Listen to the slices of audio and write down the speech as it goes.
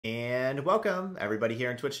And welcome everybody here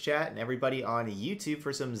in Twitch chat and everybody on YouTube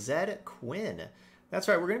for some Zed Quinn. That's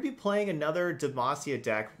right, we're going to be playing another Demacia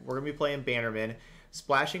deck. We're going to be playing Bannerman,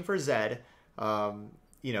 splashing for Zed.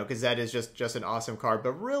 You know, because Zed is just an awesome card.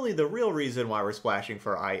 But really, the real reason why we're splashing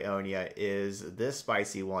for Ionia is this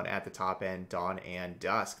spicy one at the top end, Dawn and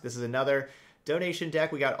Dusk. This is another donation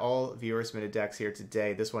deck. We got all viewer submitted decks here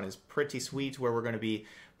today. This one is pretty sweet, where we're going to be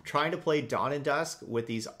trying to play Dawn and Dusk with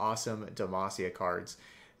these awesome Demacia cards.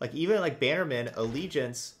 Like, even like Bannerman,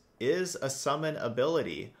 Allegiance is a summon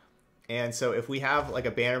ability. And so if we have like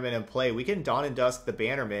a Bannerman in play, we can Dawn and Dusk the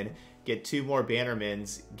Bannerman, get two more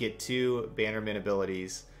Bannermans, get two Bannerman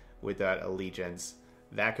abilities with that Allegiance.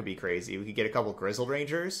 That could be crazy. We could get a couple Grizzled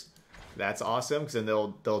Rangers. That's awesome, because then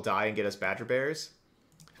they'll die and get us Badger Bears.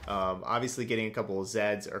 Obviously getting a couple of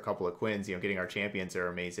Zeds or a couple of Quinns, you know, getting our champions are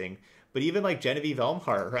amazing. But even like Genevieve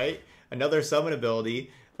Elmhart, right? Another summon ability,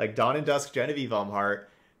 like Dawn and Dusk Genevieve Elmhart.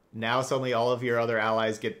 Now suddenly all of your other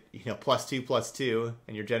allies get, you know, +2/+2,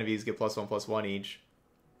 and your Genevieves get +1/+1 each.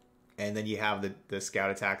 And then you have the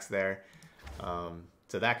scout attacks there.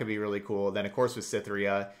 So that could be really cool. Then of course with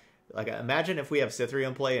Cytherea, like imagine if we have Cytherea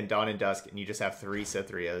in play and Dawn and Dusk, and you just have 3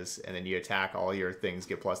 Cythereas, and then you attack, all your things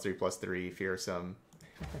get +3/+3, fearsome.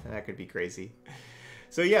 That could be crazy.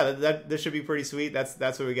 So yeah, this should be pretty sweet. That's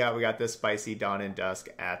what we got. We got this spicy Dawn and Dusk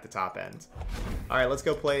at the top end. All right, let's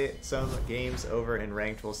go play some games over in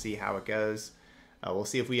ranked. We'll see how it goes. We'll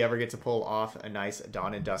see if we ever get to pull off a nice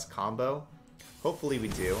Dawn and Dusk combo. Hopefully we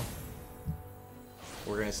do.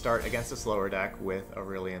 We're going to start against a slower deck with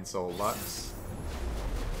Aurelion Sol Lux.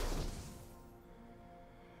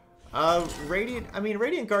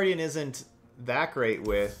 Radiant Guardian isn't that great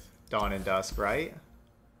with Dawn and Dusk, right?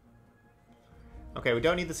 Okay, we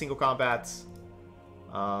don't need the single combats.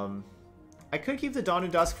 I could keep the Dawn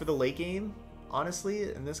and Dusk for the late game,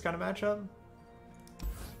 honestly, in this kind of matchup.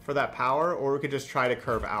 For that power, or we could just try to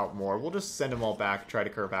curve out more. We'll just send them all back, try to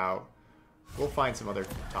curve out. We'll find some other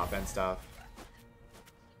top-end stuff.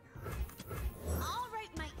 I'll write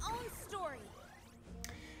my own story.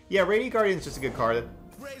 Yeah, Radiant Guardian's just a good card.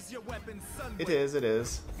 Raise your weapons, son. It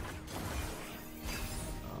is.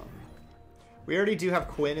 We already do have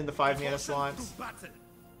Quinn in the 5-mana slots.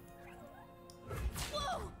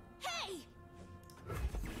 Whoa! Hey!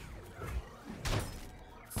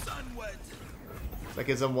 Sunward. That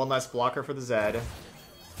gives them one less blocker for the Zed.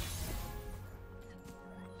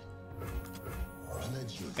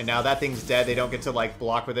 And now that thing's dead, they don't get to like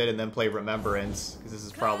block with it and then play Remembrance, because this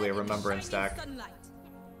is probably a Remembrance deck.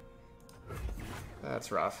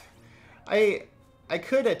 That's rough. I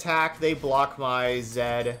could attack, they block my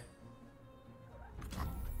Zed.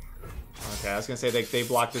 Okay, I was gonna say they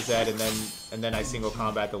block the Zed and then I single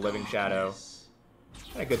combat the Living Shadow.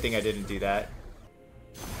 A good thing I didn't do that.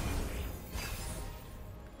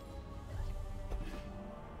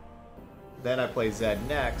 Then I play Zed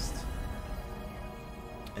next,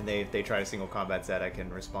 and they try to single combat Zed. I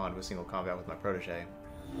can respond with single combat with my protege.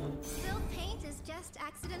 Spilled paint is just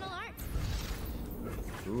accidental art.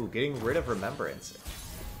 Ooh, getting rid of Remembrance.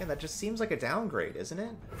 Man, that just seems like a downgrade, isn't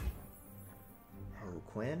it? Oh,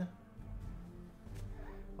 Quinn.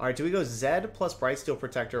 Alright, do we go Zed plus Brightsteel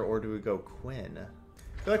Protector, or do we go Quinn?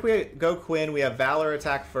 I feel like we go Quinn, we have Valor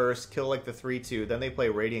attack first, kill like the 3/2, then they play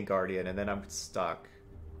Radiant Guardian, and then I'm stuck.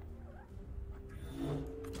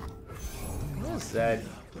 Zed,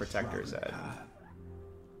 Protector Zed.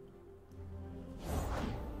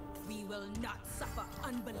 We will not suffer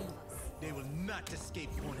unbelievers. They will not escape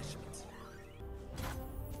punishment.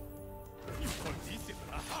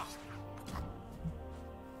 Aha.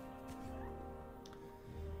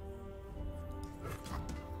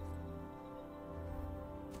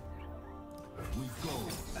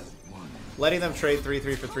 Letting them trade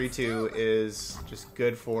 3/3 for 3/2 is just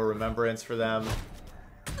good for Remembrance for them.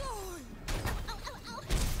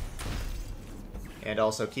 And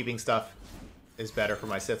also keeping stuff is better for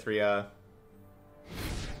my Cytherea.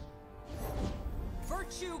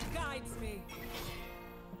 Virtue guides me.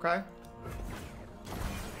 Okay.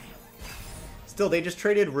 Still, they just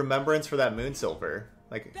traded Remembrance for that Moonsilver.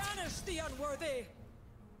 Like, Banish the unworthy.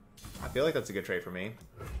 I feel like that's a good trade for me.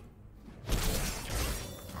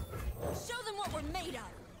 Show them what we're made of.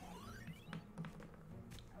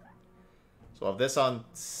 So we'll have this on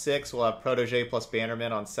 6. We'll have Protege plus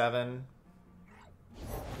Bannerman on 7.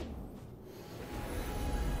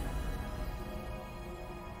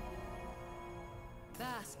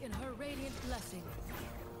 Bask in her radiant blessing.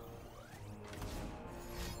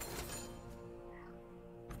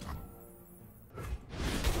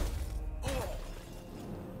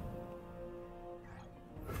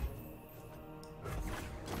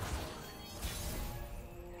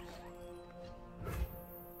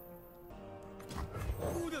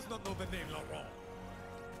 not know the name Laurent.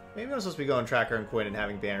 Maybe I'm supposed to be going Tracker and Quinn and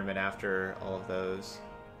having Bannerman after all of those.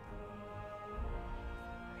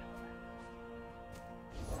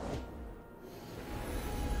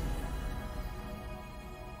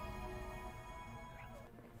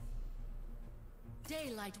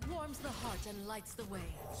 Daylight warms the heart and lights the way.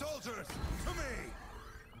 Soldiers, to me!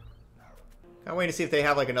 I'm waiting to see if they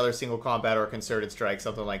have like another single combat or a concerted strike,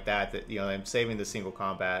 something like that. That, you know, I'm saving the single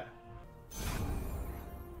combat.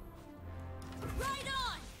 Right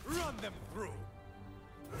on! Run them through!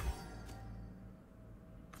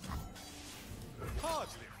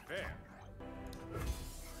 Hardly fair.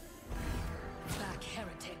 Back,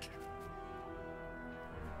 heretic.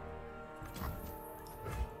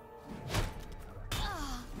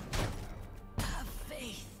 Have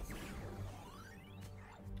faith.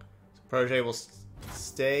 Protege will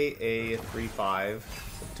stay a 3/5.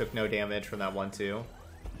 Took no damage from that 1/2.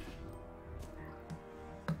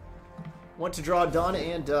 Want to draw Dawn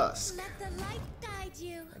and Dusk. Let the light guide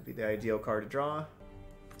you. That'd be the ideal card to draw.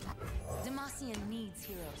 Demacia needs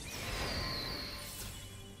heroes.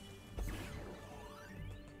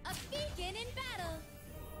 A beacon in battle.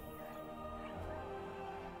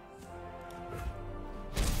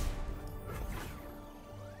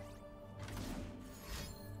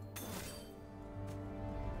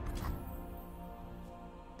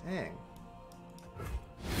 Dang.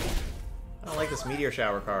 I don't like this Meteor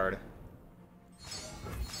Shower card.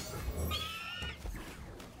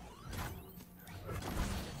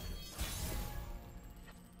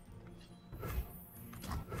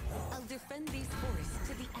 I'll defend these forests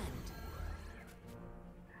to the end.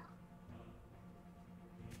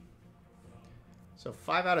 So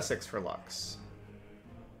 5 out of 6 for Lux.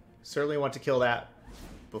 Certainly want to kill that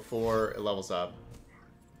before it levels up.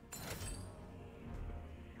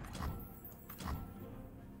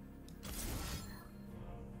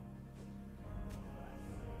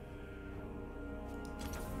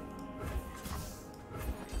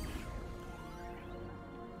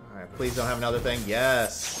 Alright, please don't have another thing.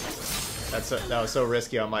 Yes! That was so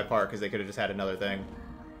risky on my part because they could have just had another thing.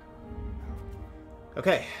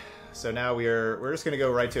 Okay, so now we're just gonna go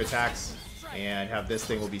right to attacks and have this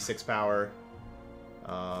thing will be 6 power.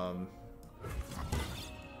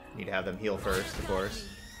 Need to have them heal first, of course.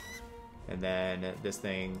 And then this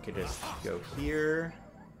thing could just go here.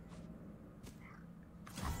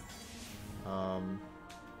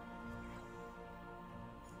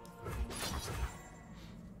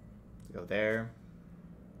 Go there.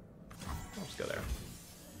 I'll just go there.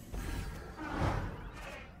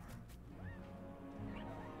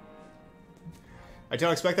 I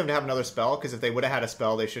don't expect them to have another spell, because if they would have had a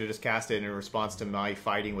spell, they should have just cast it in response to my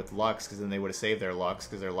fighting with Lux, because then they would have saved their Lux,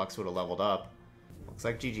 because their Lux would have leveled up. Looks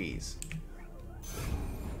like GG's.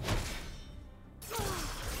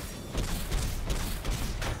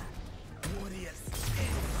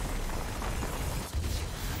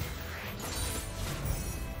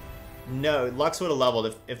 No, Lux would have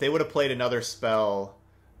leveled if they would have played another spell,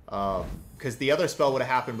 because the other spell would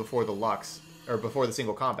have happened before the Lux, or before the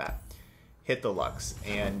single combat hit the Lux,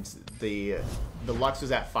 and the Lux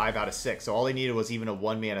was at 5 out of 6, so all they needed was even a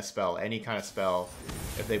 1-mana spell, any kind of spell.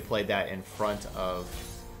 If they played that in front of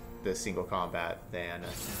the single combat, then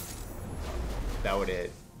that would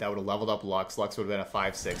have leveled up Lux. Lux would have been a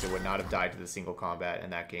 5/6. It would not have died to the single combat,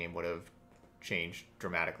 and that game would have changed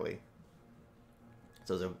dramatically.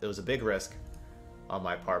 So it was a big risk on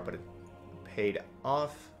my part, but it paid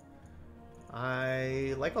off.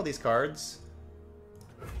 I like all these cards.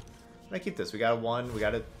 I'm gonna keep this. We got a 1, we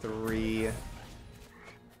got a 3,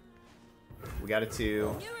 we got a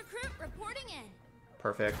 2. New recruit reporting in.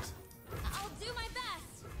 Perfect. I'll do my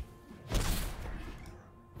best.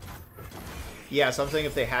 Yeah, so I'm saying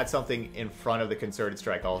if they had something in front of the Concerted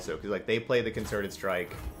Strike also, because like they played the Concerted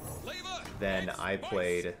Strike, then I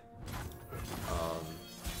played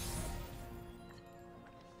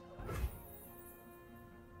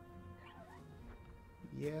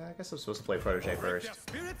yeah, I guess I'm supposed to play Protege first. Their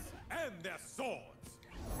spirits and their swords.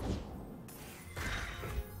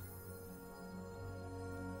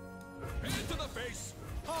 Into the face.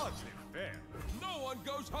 Hardly fair. No one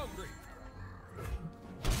goes hungry.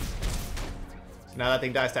 So now that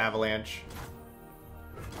thing dies to Avalanche.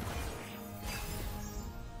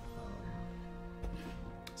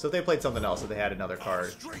 So if they played something else, if they had another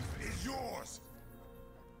card. Strength is yours.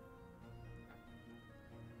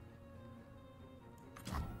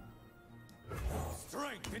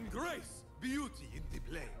 Strength and grace. Beauty in the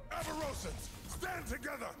play. Avarosans, stand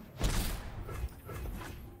together.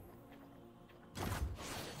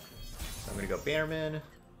 So I'm gonna go Bannerman.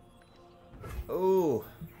 Oh.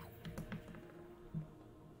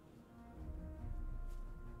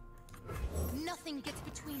 Nothing gets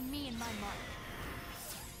between me and my mark.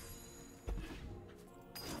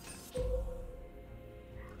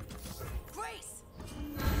 Grace!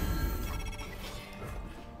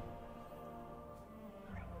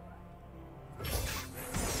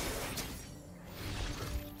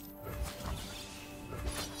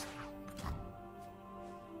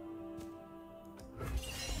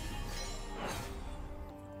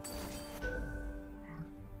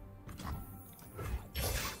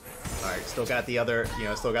 Alright, still got the other,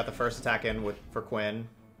 still got the first attack in for Quinn.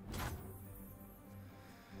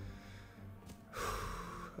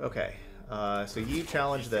 Okay, so you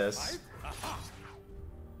challenge this.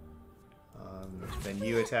 Then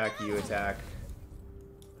you attack, Run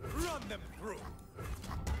them through.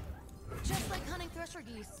 Just like hunting thresher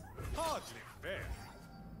geese. Hardly fair.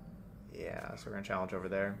 Yeah, so we're gonna challenge over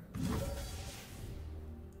there.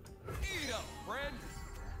 Eat up, friend.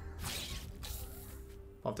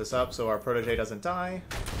 Pump this up so our protege doesn't die.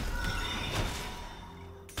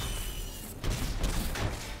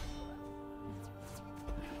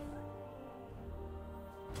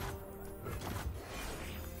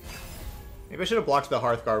 Maybe I should have blocked the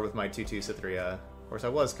Hearthguard with my 2/2 Cytherea. Of course, I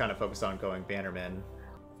was kind of focused on going Bannerman.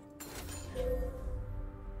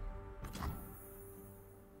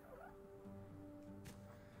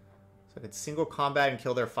 So I could single combat and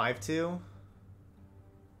kill their 5/2.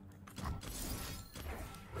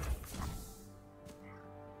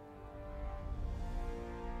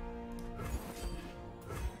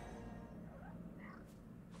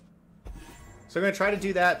 So I'm going to try to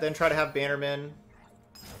do that, then try to have Bannerman.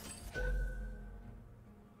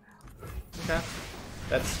 Okay.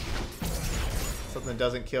 That's something that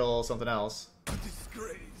doesn't kill something else.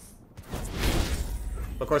 Disgrace.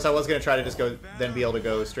 Of course, I was going to try to just go, then be able to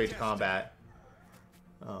go straight to combat.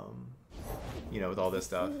 With all this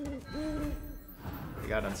stuff. We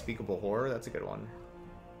got Unspeakable Horror, that's a good one.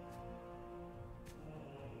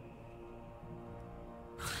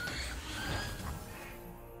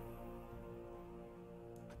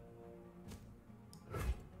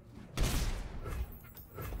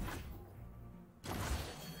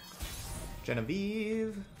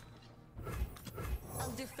 Genevieve.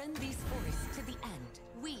 I'll defend these forests to the end.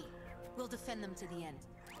 We will defend them to the end.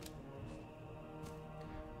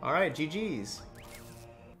 Alright, GG's.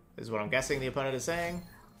 Is what I'm guessing the opponent is saying.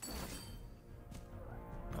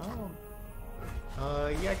 Oh.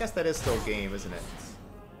 Yeah, I guess that is still game, isn't it?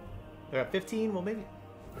 They're at 15? Well, maybe.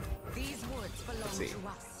 These woods belong Let's see. to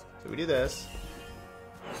us. So we do this.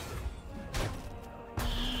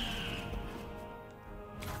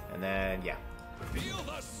 And then, yeah. Feel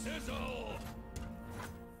the sizzle.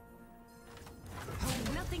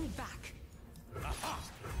 Hold nothing back. Aha.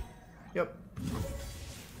 Yep.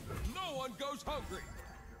 No one goes hungry.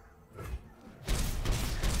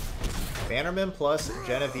 Bannerman plus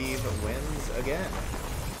Genevieve wins again.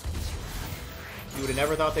 You would have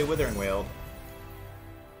never thought they Withering Wailed.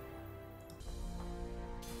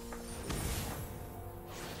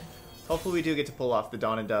 Hopefully we do get to pull off the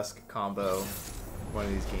Dawn and Dusk combo one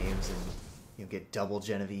of these games and get double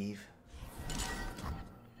Genevieve.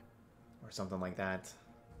 Or something like that.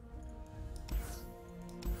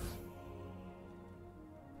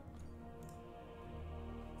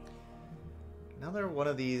 Another one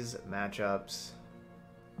of these matchups.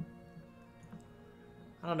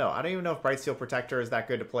 I don't know. I don't even know if Brightsteel Protector is that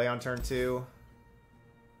good to play on turn 2.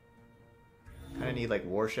 Kind of need like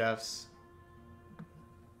War Chefs.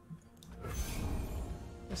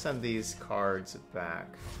 Let's send these cards back.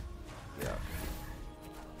 Yeah.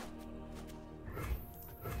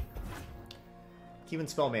 Even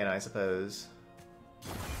spell mana, I suppose.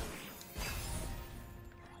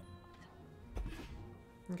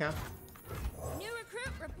 Okay. New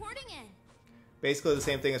recruit reporting in. Basically the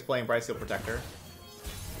same thing as playing Brightsteel Protector.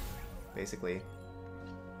 Basically.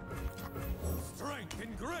 Strength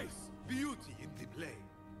and grace. Beauty in the play.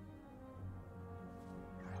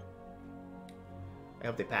 I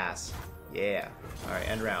hope they pass. Yeah. Alright,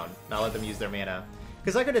 end round. Not let them use their mana.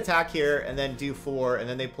 Because I could attack here and then do 4, and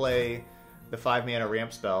then they play the 5 mana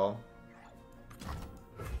ramp spell.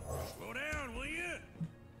 Slow down, will you?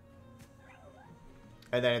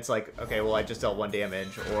 And then it's like, okay, well I just dealt 1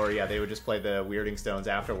 damage. Or yeah, they would just play the Weirding Stones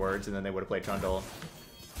afterwards, and then they would have played Trundle.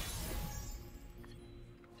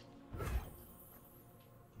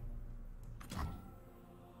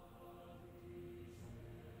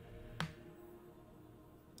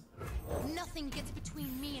 Nothing gets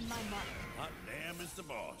between me and my mark. Hot damn is the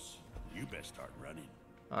boss. You best start running.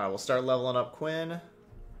 Alright, we'll start leveling up Quinn.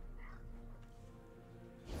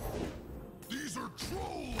 These are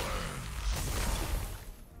troll lands.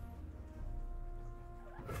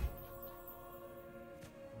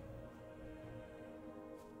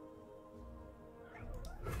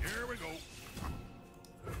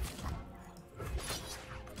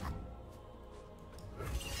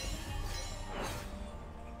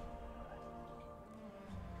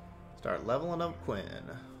 Start leveling up Quinn.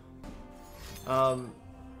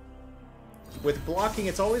 With blocking,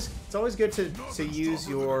 it's always good to use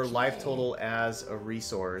your life total as a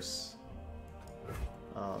resource.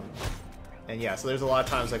 And yeah, so there's a lot of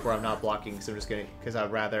times like where I'm not blocking, so I'm just gonna because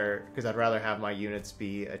I'd rather have my units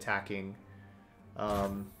be attacking. I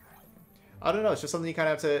don't know. It's just something you kind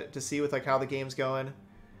of have to see with like how the game's going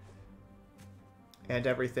and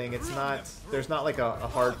everything. It's not there's not like a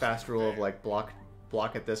hard fast rule of like block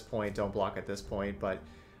at this point, don't block at this point, but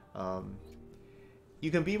you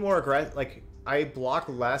can be more aggressive. Like I block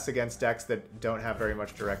less against decks that don't have very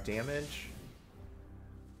much direct damage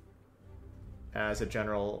as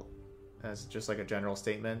just like a general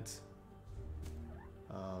statement.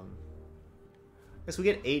 I guess we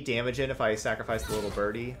get 8 damage in if I sacrifice the little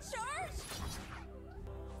birdie.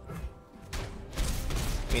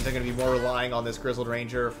 Means I'm going to be more relying on this Grizzled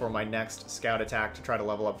Ranger for my next scout attack to try to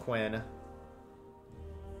level up Quinn.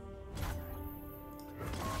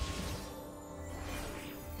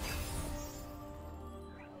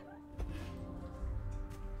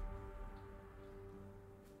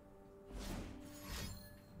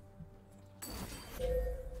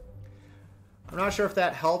 I'm not sure if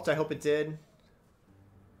that helped. I hope it did.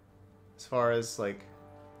 As far as like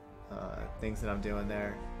things that I'm doing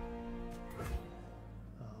there.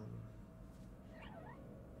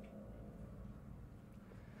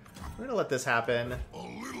 We're gonna let this happen. A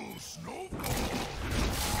little snowball.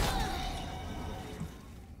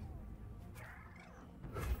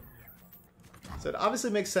 So it obviously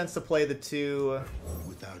makes sense to play the two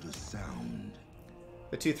Without a sound.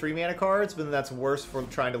 the 2 3-mana cards, but then that's worse for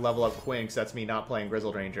trying to level up Quinn, because that's me not playing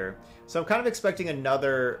Grizzled Ranger. So I'm kind of expecting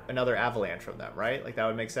another Avalanche from them, right? Like, that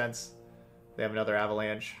would make sense. They have another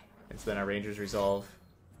Avalanche, and so then our Rangers resolve.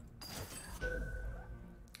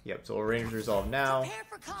 Yep, so our Rangers resolve now. Prepare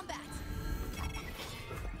for combat.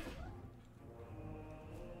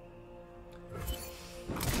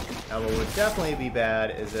 Now, what would definitely be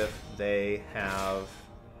bad is if they have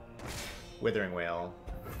Withering Wail.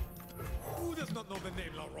 Who does not know the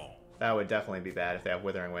name Laurent? That would definitely be bad if they have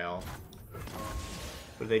Withering Wail.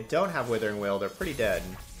 But if they don't have Withering Wail, they're pretty dead.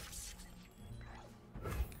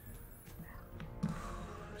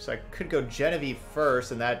 So I could go Genevieve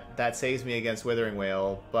first, and that saves me against Withering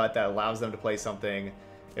Wail, but that allows them to play something.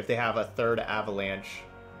 If they have a third Avalanche,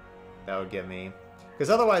 that would give me... Because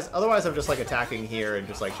otherwise I'm just like attacking here and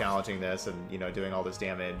just like challenging this and, you know, doing all this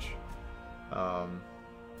damage. I'll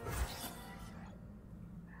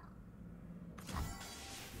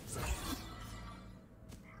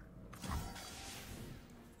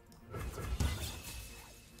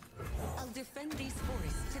defend these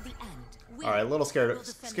forests to the end. All right, a little scared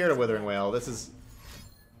of Withering Wail. This is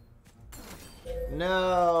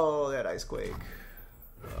no that Icequake.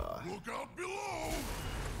 Look out below.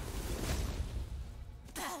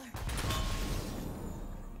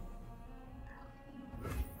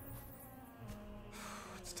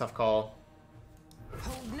 It's a tough call.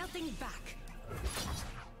 Hold nothing back.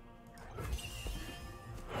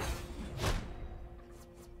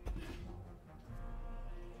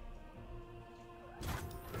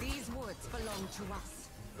 These woods belong to us.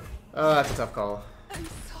 That's a tough call. I'm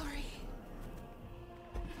sorry.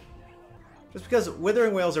 Just because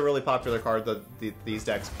Withering Wail is a really popular card that these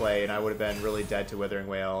decks play, and I would have been really dead to Withering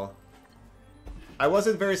Wail. I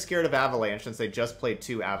wasn't very scared of Avalanche since they just played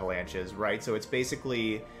 2 Avalanches, right? So it's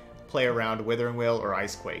basically play around Withering Wail or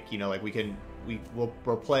Icequake. You know, like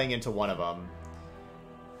we're playing into one of them.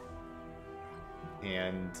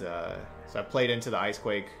 And so I played into the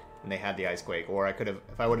Icequake, and they had the Icequake. Or I could have,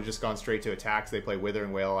 if I would have just gone straight to attacks, they play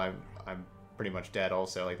Withering Wail, I'm pretty much dead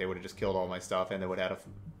also. Like, they would have just killed all my stuff, and they would have had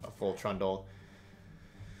a full Trundle.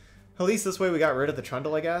 At least this way we got rid of the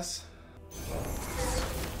Trundle, I guess.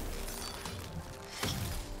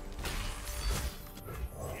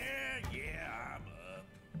 Yeah, I'm up.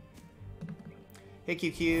 Hey,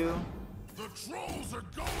 QQ. The trolls are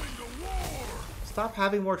going to war. Stop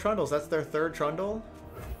having more Trundles. That's their 3rd Trundle?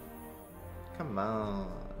 Come on.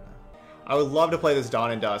 I would love to play this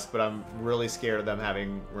Dawn and Dusk, but I'm really scared of them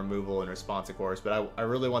having removal and response, of course. But I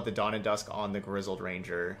really want the Dawn and Dusk on the Grizzled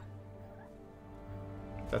Ranger.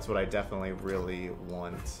 That's what I definitely really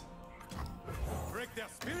want. Break their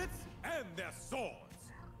spirits and their swords.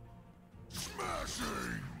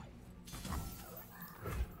 Smashing.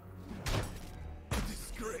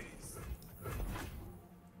 Disgrace.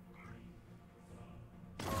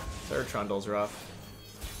 Their Trundle's rough.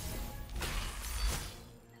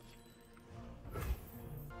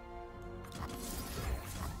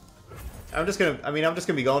 I'm just gonna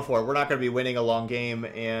be going for it. We're not gonna be winning a long game,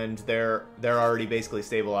 and they're already basically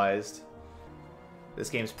stabilized. This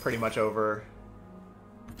game's pretty much over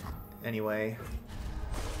anyway.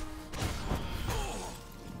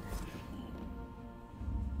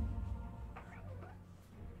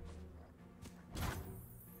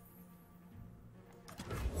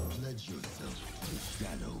 Pledge yourself to the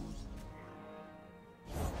shadows.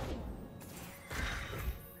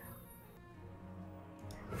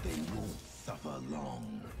 They won't suffer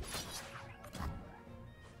long.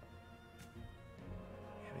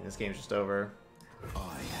 I mean, this game's just over.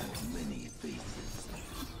 I have many faces.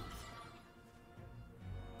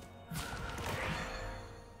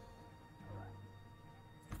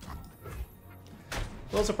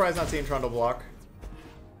 A little surprised not seeing Trundle block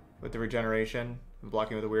with the regeneration. I'm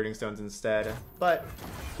blocking with the Weirding Stones instead. But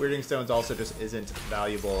Weirding Stones also just isn't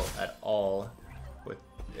valuable at all with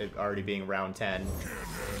it already being round 10.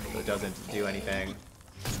 So it doesn't do anything.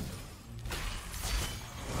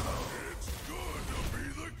 It's good to be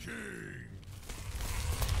the king.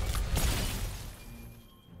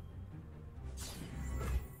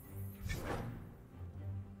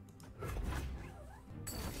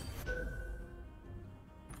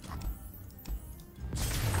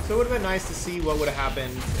 So it would have been nice to see what would have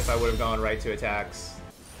happened if I would have gone right to attacks.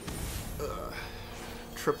 Ugh.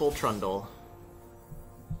 Triple Trundle.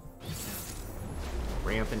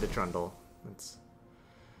 Ramp into Trundle. It's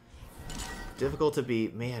difficult to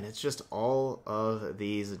beat. Man, it's just all of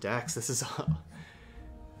these decks. This is all...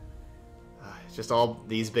 it's just all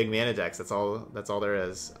these big mana decks. That's all there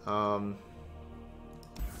is.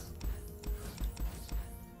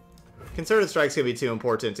 Concerted Strike's gonna be too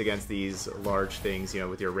important against these large things, you know,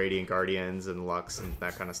 with your Radiant Guardians and Lux and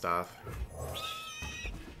that kind of stuff.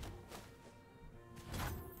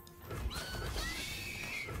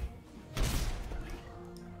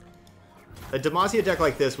 A Demacia deck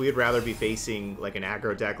like this, we would rather be facing like an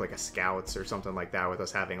aggro deck, like a Scouts or something like that, with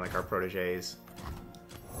us having like our Proteges.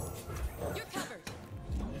 You're covered.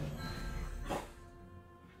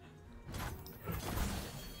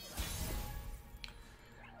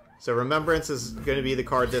 So Remembrance is going to be the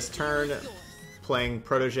card this turn. Playing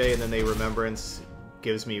Protege and then they Remembrance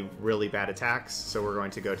gives me really bad attacks, so we're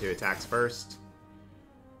going to go to attacks first.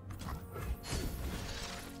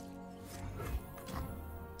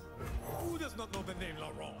 Who does not know the name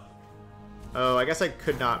Laurent? Oh, I guess I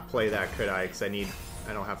could not play that, could I? Because I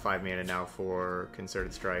don't have 5 mana now for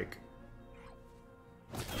Concerted Strike.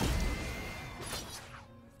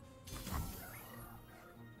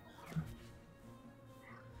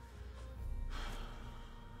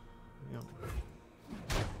 Yep.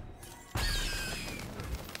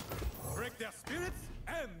 Break their spirits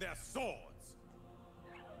and their swords.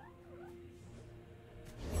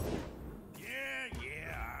 Yeah,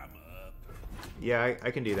 I'm up. Yeah,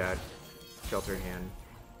 I can do that. Sheltered Hand.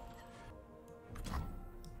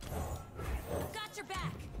 Got your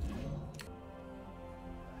back.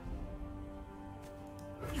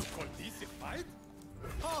 You call this a fight?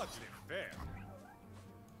 Hardly fair.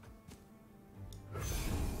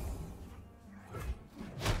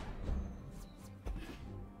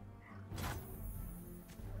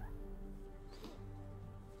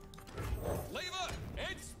 Flavor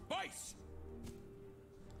and spice.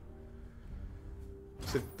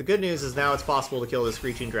 So the good news is now it's possible to kill the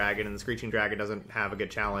Screeching Dragon, and the Screeching Dragon doesn't have a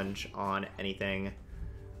good challenge on anything.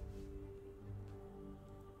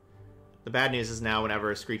 The bad news is now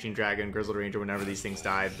whenever a Screeching Dragon, Grizzled Ranger, whenever these things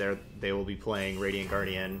die, they will be playing Radiant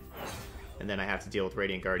Guardian, and then I have to deal with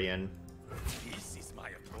Radiant Guardian. This is my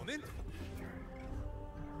opponent.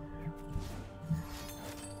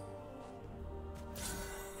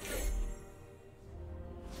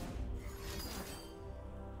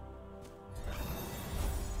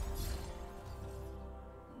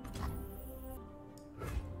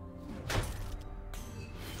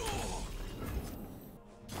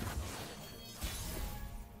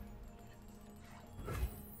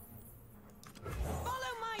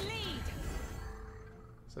 Follow my lead.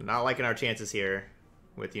 So not liking our chances here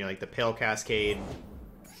with, you know, like the Pale Cascade,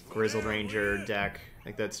 Grizzled Ranger deck.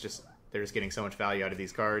 Like that's just, they're just getting so much value out of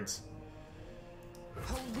these cards.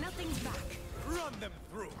 Hold nothing back. Run them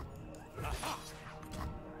through. Aha!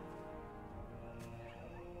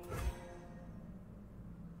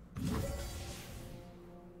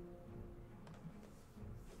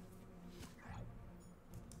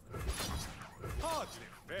 Hardly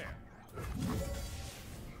fair.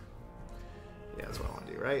 Yeah, that's what I want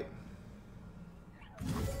to do, right?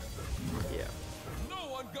 Yeah. No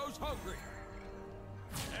one goes hungry.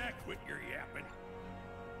 Quit your yapping.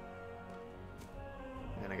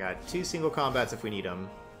 And I got 2 single combats if we need them.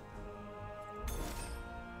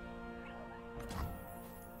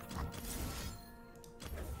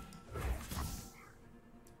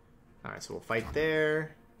 Alright, so we'll fight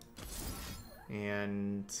there.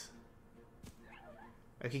 And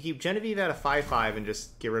I could keep Genevieve at a 5/5 and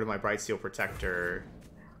just get rid of my Brightsteel Protector.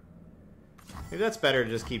 Maybe that's better to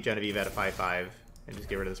just keep Genevieve at a 5/5 and just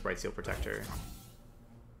get rid of this Brightsteel Protector.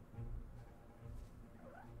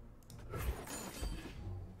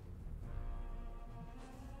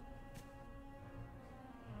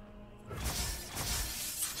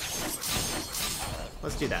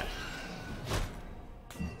 Let's do that.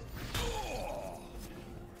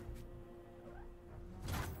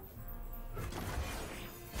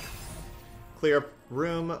 Clear up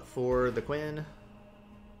room for the Quinn.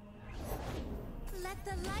 Let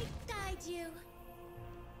the light guide you.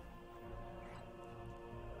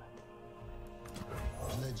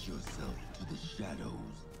 Pledge yourself to the shadows.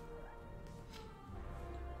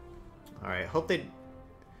 Alright, hope they...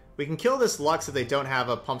 We can kill this Lux if they don't have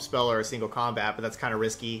a pump spell or a single combat, but that's kind of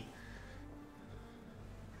risky.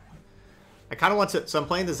 I kind of want to... So I'm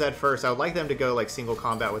playing the Zed first. I would like them to go, like, single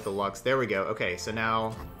combat with the Lux. There we go. Okay, so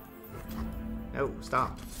now... No,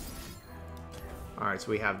 stop. Alright, so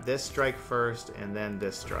we have this strike first, and then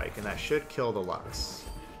this strike, and that should kill the Lux.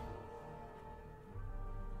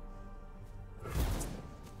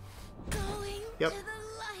 Going Yep. to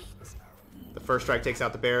the light. The first strike takes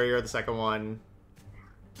out the barrier, the second one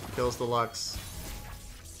kills the Lux.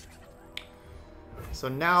 So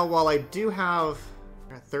now, while I do have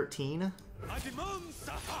 13,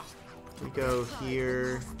 we go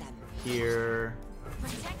here, here,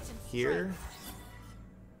 here.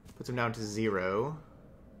 Puts him down to 0.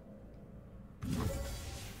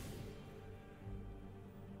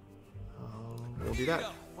 We'll do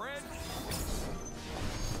that.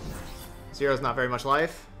 0's not very much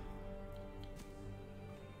life.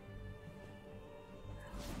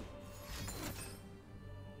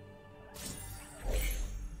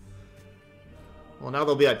 Well, now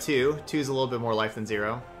they'll be at 2. 2's a little bit more life than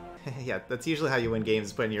 0. Yeah, that's usually how you win games,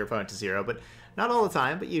 is putting your opponent to 0, but not all the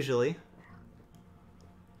time, but usually.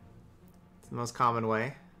 It's the most common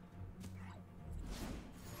way.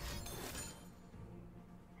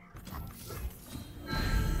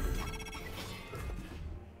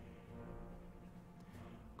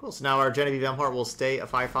 Cool, so now our Genevieve Elmhart will stay a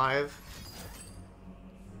 5/5.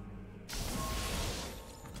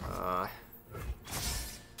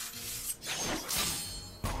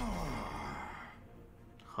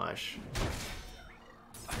 Hush.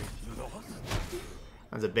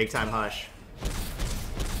 That's a big time hush.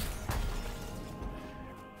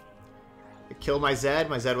 It killed my Zed.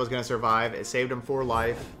 My Zed was going to survive. It saved him 4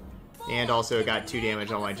 life. And also it got 2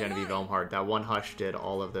 damage on my Genevieve Elmhart. That one hush did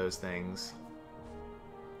all of those things.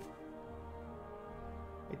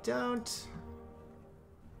 I don't...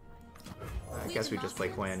 I guess we just play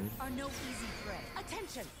Quinn. Are no easy prey.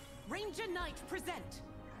 Attention! Ranger Knight present!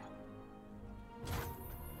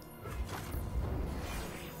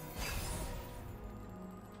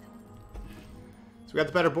 So we got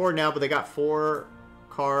the better board now, but they got 4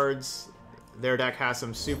 cards. Their deck has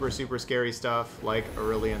some super scary stuff, like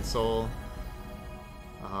Aurelian Soul.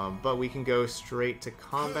 But we can go straight to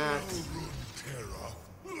combat. Runeterra,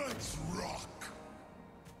 let's rock.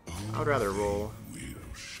 I would rather roll.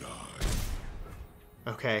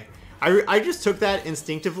 Okay. I just took that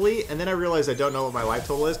instinctively, and then I realized I don't know what my life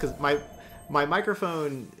total is, because my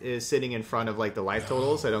microphone is sitting in front of like the life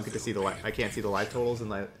totals, so I don't get to see the I can't see the life totals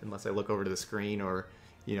unless I look over to the screen or,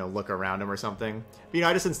 you know, look around them or something. But, you know,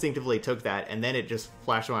 I just instinctively took that, and then it just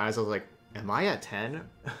flashed in my eyes. I was like, am I at 10?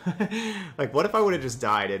 Like, what if I would have just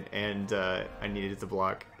died and I needed to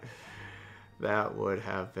block? That would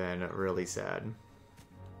have been really sad.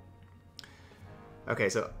 Okay,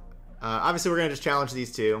 so obviously we're going to just challenge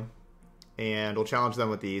these two. And we'll challenge them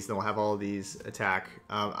with these, then we'll have all of these attack.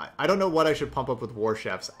 I don't know what I should pump up with War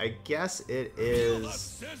Chefs. I guess it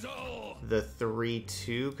is the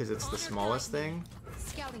 3/2, because it's the smallest thing.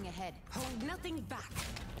 Scouting ahead. Hold nothing back.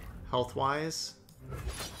 Health-wise.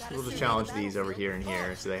 We'll just challenge these over here and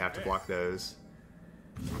here, so they have to block those.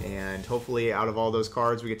 And hopefully out of all those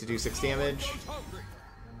cards we get to do 6 damage.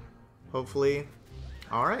 Hopefully.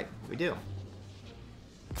 Alright, we do.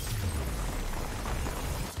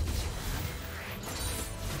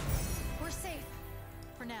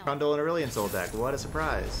 Trundle and Aurelian Soul deck. What a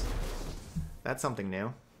surprise. That's something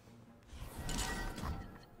new.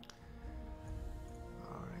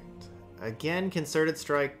 Alright. Again, Concerted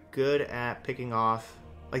Strike, good at picking off.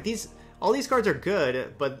 Like these, all these cards are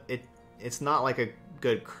good, but it's not like a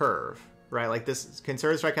good curve, right? Like this,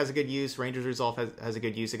 Concerted Strike has a good use, Ranger's Resolve has a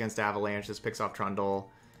good use against Avalanche, this picks off Trundle.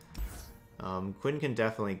 Quinn can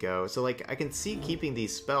definitely go. So like, I can see keeping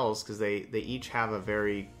these spells, because they each have a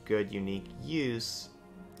very good, unique use.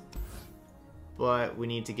 but we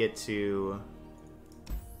need to get to...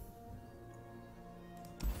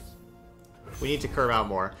 We need to curve out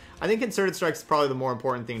more. I think Concerted Strike is probably the more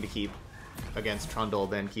important thing to keep against Trundle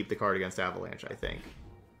than keep the card against Avalanche, I think.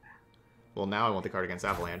 Well, now I want the card against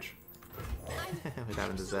Avalanche. With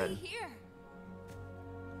having to Zed.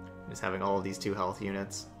 Just having all of these 2 health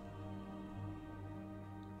units.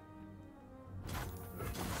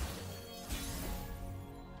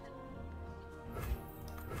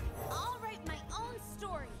 I'll write my own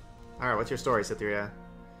story. Alright, what's your story, Cytherea?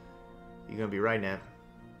 You gonna be writing it?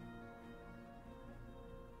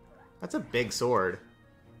 That's a big sword.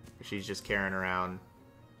 She's just carrying around.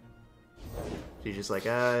 She's just like,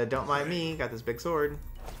 don't mind me, got this big sword.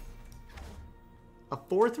 A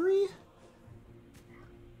 4/3?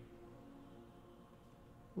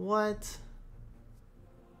 What?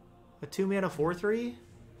 A 2-mana 4/3?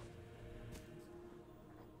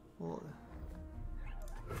 Well,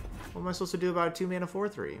 what am I supposed to do about a 2-mana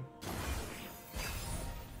 4/3?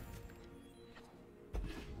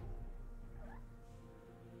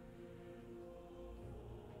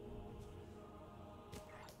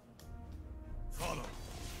 Follow.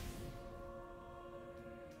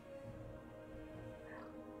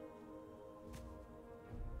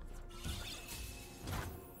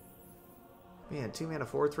 Man, 2-mana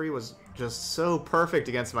 4/3 was just so perfect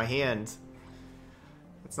against my hand.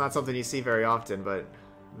 It's not something you see very often, but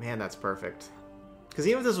man, that's perfect. Because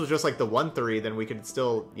even if this was just like the 1/3, then we could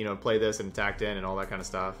still, you know, play this and attack in and all that kind of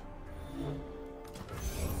stuff.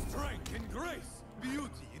 Strength and grace,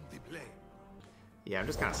 beauty in the play. Yeah, I'm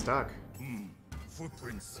just kind of stuck.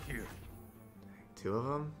 Footprints here. 2 of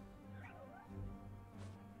them?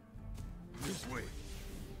 This way.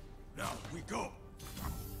 Now we go.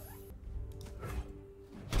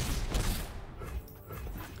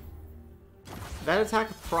 That attack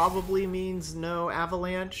probably means no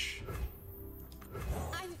Avalanche.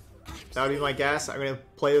 That would be my guess. I'm going to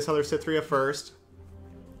play this other Cytherea first.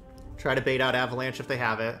 Try to bait out Avalanche if they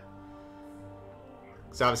have it.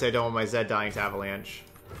 Because obviously I don't want my Zed dying to Avalanche.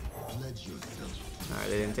 Alright,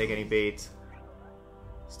 they didn't take any bait.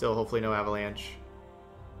 Still, hopefully no Avalanche.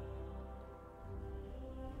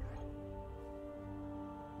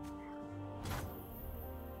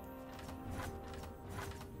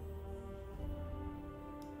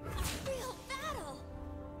 Real battle.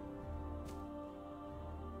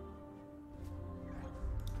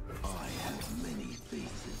 I have many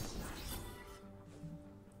faces.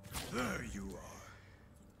 There you are.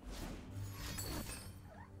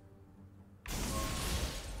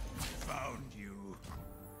 Found you.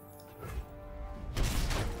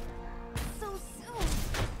 So soon.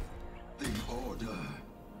 The order.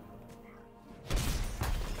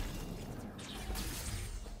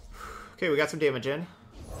 Okay, we got some damage in.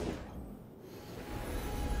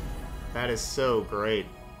 That is so great.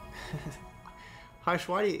 Hush,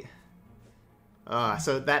 why do you...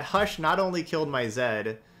 so that Hush not only killed my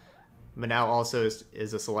Zed, but now also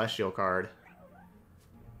is a Celestial card.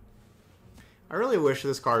 I really wish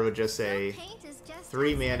this card would just say Paint is just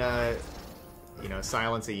 3 mana, you know,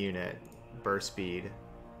 silence a unit, burst speed,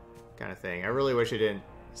 kind of thing. I really wish it didn't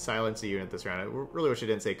silence a unit this round. I really wish it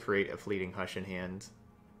didn't say create a fleeting Hush in hand.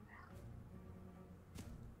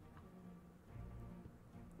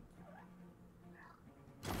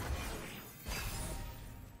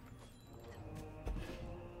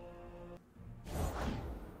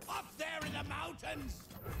 Up there in the mountains.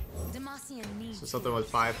 Demacia needs So something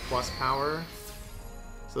with 5+ power.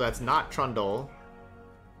 So that's not Trundle.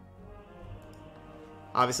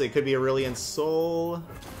 Obviously, it could be Aurelian Soul.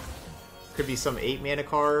 Could be some 8-mana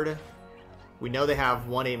card. We know they have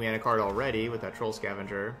one 8-mana card already with that Troll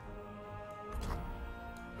Scavenger.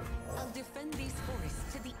 I'll defend these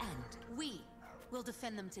forests to the end. We will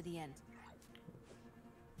defend them to the end.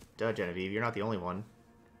 Duh, Genevieve, you're not the only one.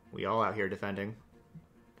 We all out here defending.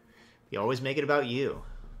 You always make it about you.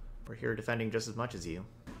 We're here defending just as much as you.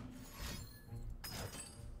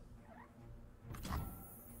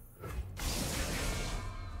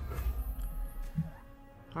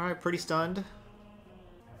 Alright, pretty stunned.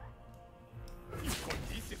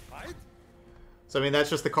 So, I mean, that's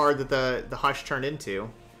just the card that the Hush turned into.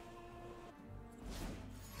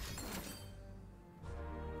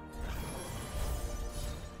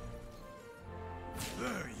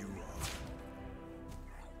 There you are.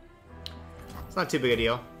 It's not too big a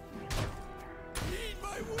deal. Heed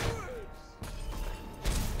my words.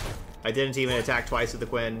 I didn't even attack twice with the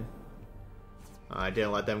Quinn. I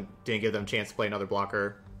didn't give them a chance to play another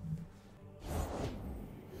blocker.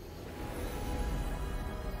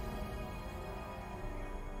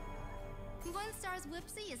 One star's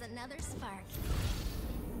whipsy is another spark.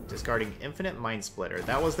 Discarding Infinite Mind Splitter.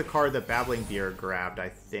 That was the card that Babbling Beer grabbed, I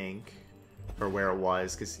think. Or where it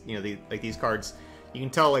was, because, you know, these cards, you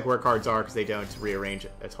can tell, like, where cards are because they don't rearrange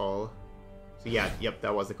at all. So, yeah, yep,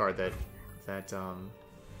 that was the card that that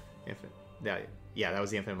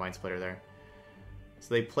was the Infinite Mind Splitter there.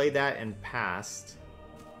 So they played that and passed.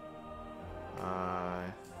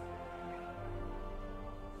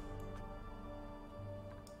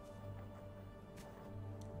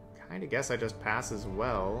 Kinda guess I just pass as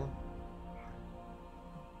well.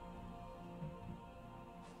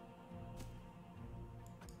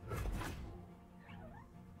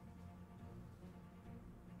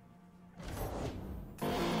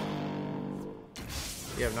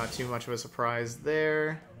 Yeah, not too much of a surprise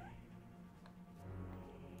there.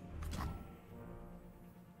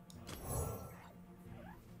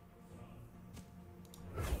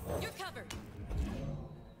 You're covered.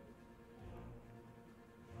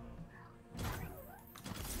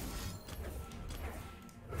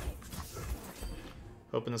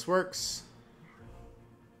 Hoping this works.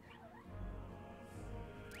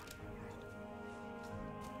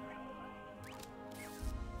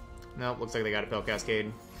 Nope, looks like they got a Pale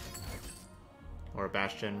Cascade. Or a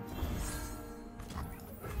Bastion.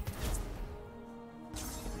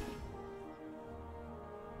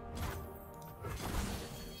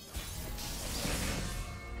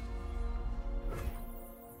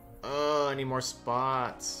 Oh, I need more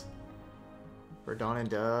spots for Dawn and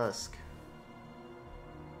Dusk.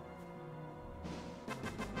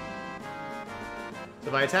 So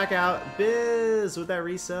if I attack out, Biz with that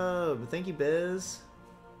resub. Thank you, Biz.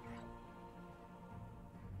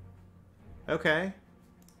 Okay.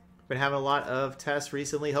 Been having a lot of tests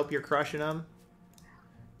recently. Hope you're crushing them.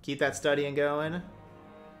 Keep that studying going.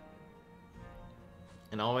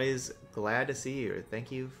 And always glad to see you.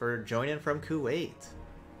 Thank you for joining from Kuwait.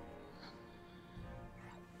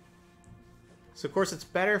 So of course it's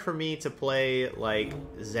better for me to play like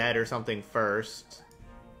Zed or something first.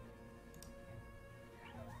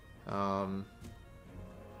 I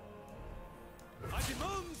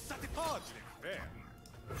demand satisfaction. Fair.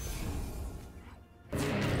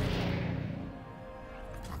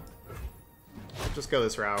 Just go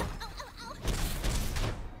this route.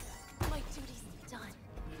 My duty's done.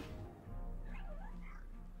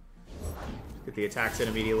 Get the attacks in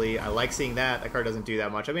immediately. I like seeing that. That card doesn't do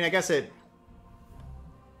that much. I mean, I guess it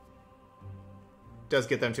does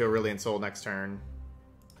get them to a Aurelion Soul next turn.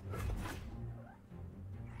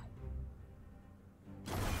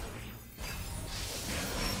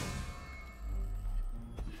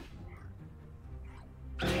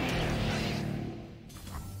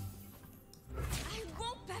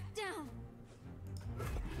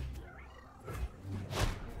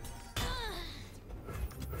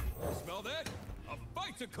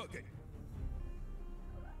 Cooking.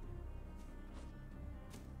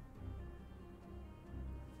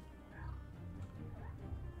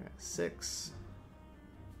 6.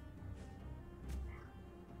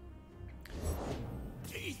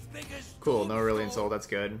 Cool, no Aurelion Soul, that's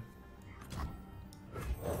good.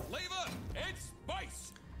 Flavor and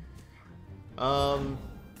spice.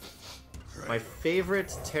 My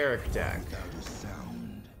favorite Tarek deck.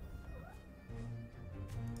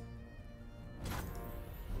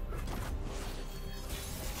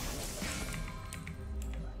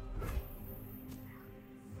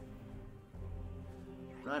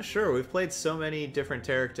 Not sure. We've played so many different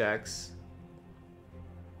Tarek decks.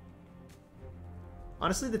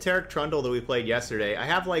 Honestly, the Tarek Trundle that we played yesterday, I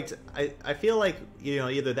have liked. I feel like, you know,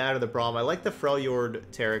 either that or the Braum. I like the Freljord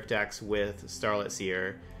Tarek decks with Starlit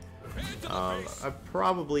Seer. I'd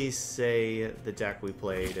probably say the deck we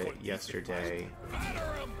played yesterday.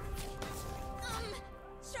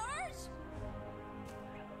 Charge?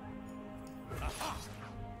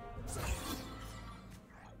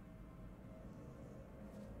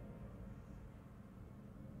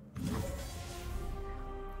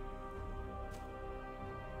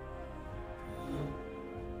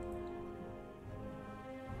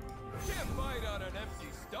 Can't bite on an empty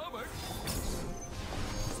stomach.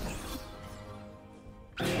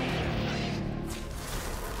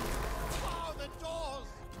 Oh, the doors!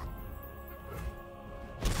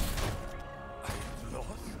 I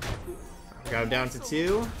lost. Got him down to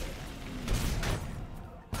 2.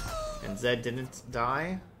 And Zed didn't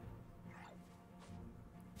die.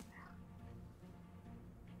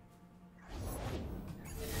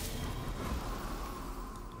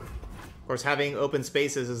 Of course, having open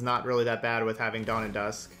spaces is not really that bad with having Dawn and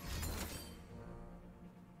Dusk.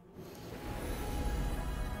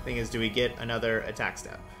 Thing is, do we get another attack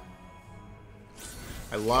step?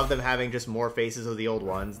 I love them having just more faces of the old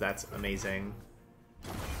ones. That's amazing.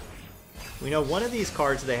 We know one of these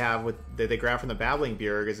cards they have with that they grab from the Babbling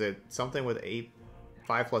Bjerg is it something with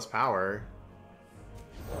 5+ power.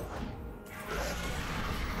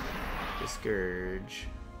 Discourage.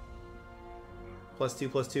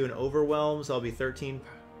 +2/+2 and Overwhelm, so I'll be 13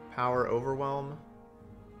 power Overwhelm.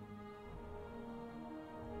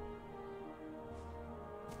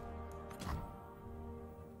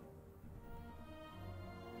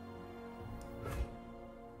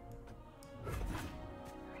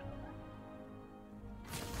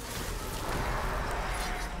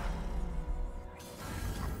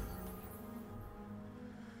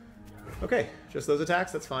 Okay, just those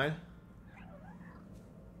attacks, that's fine.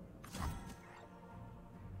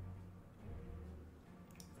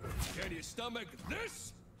 Can you stomach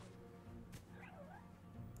this?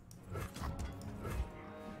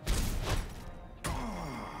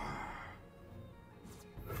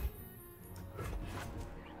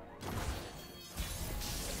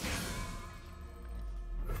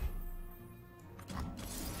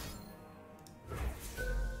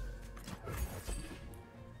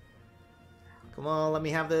 Come on, let me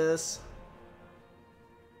have this.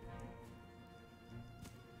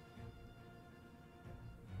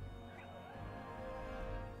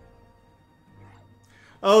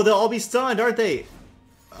 Oh, they'll all be stunned, aren't they?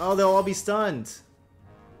 Oh, they'll all be stunned.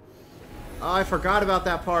 Oh, I forgot about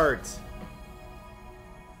that part.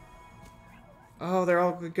 Oh, they're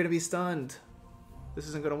all gonna be stunned. This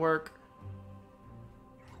isn't gonna work.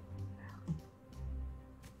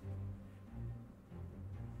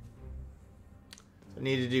 I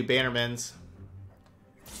need to do Bannerman's.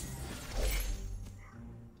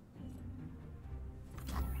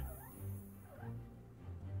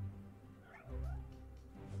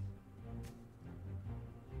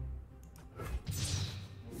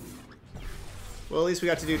 Well, at least we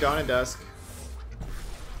got to do Dawn and Dusk.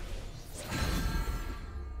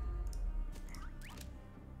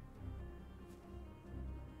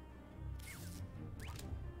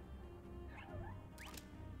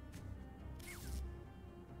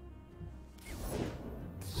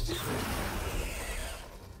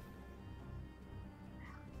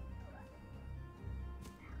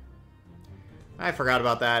 I forgot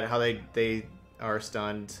about that, how they are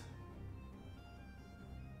stunned.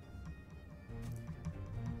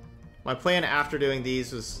 My plan after doing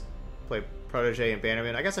these was play Protege and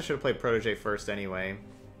Bannerman. I guess I should have played Protege first anyway.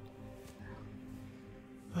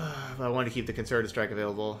 But I wanted to keep the Concerted Strike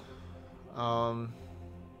available.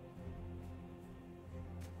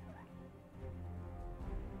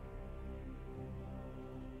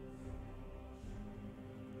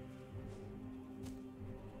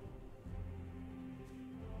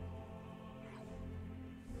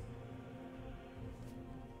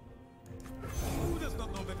 Who does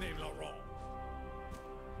not know the name Laurent?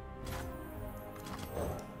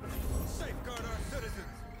 Safeguard our citizens.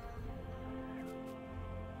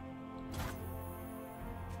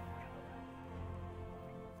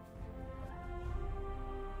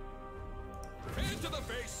 Into the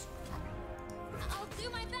face. I'll do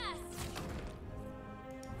my best.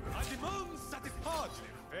 I demand satisfaction.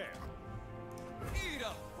 Fair. Eat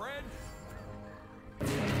up, friend.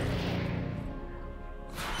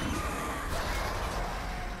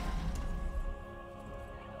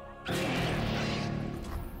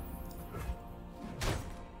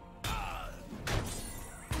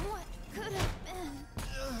 What could have been?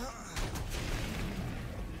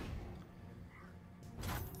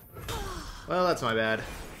 Well, that's my bad.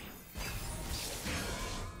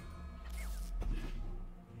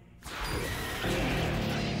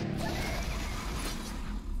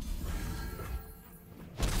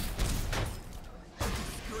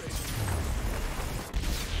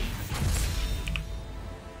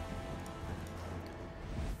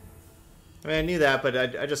 I mean, I knew that, but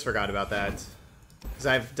I just forgot about that. Because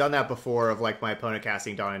I've done that before of, like, my opponent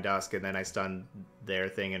casting Dawn and Dusk, and then I stun their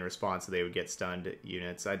thing in response, so they would get stunned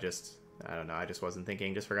units. I don't know, I just wasn't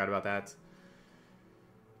thinking, just forgot about that.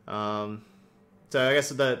 So I guess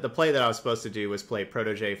the play that I was supposed to do was play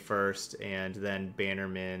Protege first, and then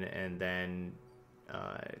Bannerman, and then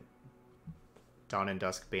Dawn and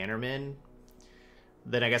Dusk Bannerman.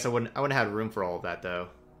 Then I guess I wouldn't have had room for all of that, though.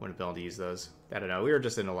 Wouldn't have been able to use those. I don't know, we were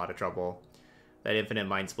just in a lot of trouble. That Infinite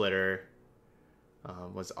Mind Splitter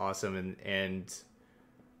was awesome, and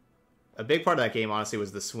a big part of that game, honestly,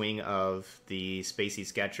 was the swing of the Spacey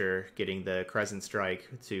Sketcher getting the Crescent Strike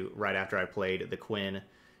to right after I played the Quinn.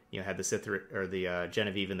 You know, had the Sith or the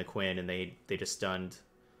Genevieve and the Quinn, and they just stunned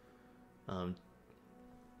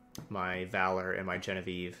my Valor and my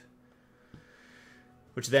Genevieve,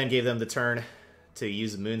 which then gave them the turn to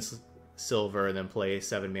use Moon Silver and then play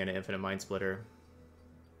 7 mana Infinite Mind Splitter.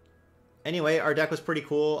 Anyway, our deck was pretty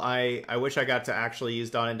cool. I wish I got to actually use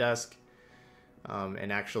Dawn and Dusk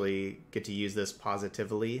and actually get to use this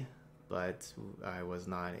positively, but I was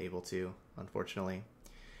not able to, unfortunately.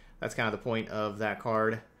 That's kind of the point of that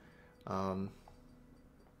card. But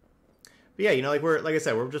yeah, you know, like I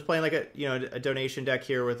said, we're just playing like a donation deck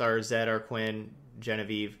here with our Zed, our Quinn,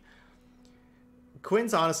 Genevieve.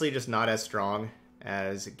 Quinn's honestly just not as strong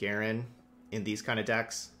as Garen in these kind of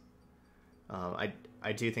decks.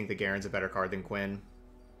 I do think the Garen's a better card than Quinn,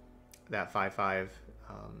 that 5/5.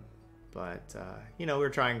 But you know, we're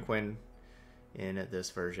trying Quinn in this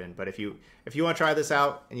version. But if you want to try this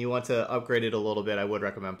out and you want to upgrade it a little bit, I would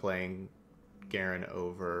recommend playing Garen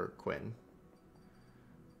over Quinn.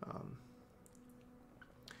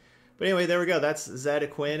 But anyway, there we go. That's Zed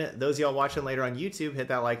Quinn. Those of y'all watching later on YouTube, hit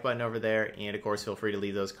that like button over there, and of course, feel free to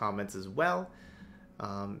leave those comments as well.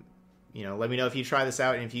 You know, let me know if you try this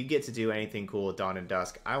out and if you get to do anything cool with Dawn and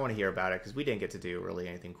Dusk. I want to hear about it because we didn't get to do really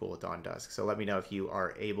anything cool with Dawn and Dusk. So let me know if you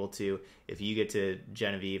are able to, if you get to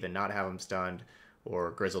Genevieve and not have them stunned,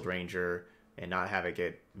 or Grizzled Ranger and not have it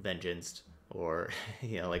get vengeanced, or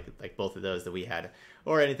you know, like both of those that we had,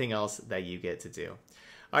 or anything else that you get to do.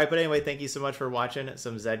 All right, but anyway, thank you so much for watching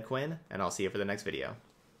some Zed Quinn, and I'll see you for the next video.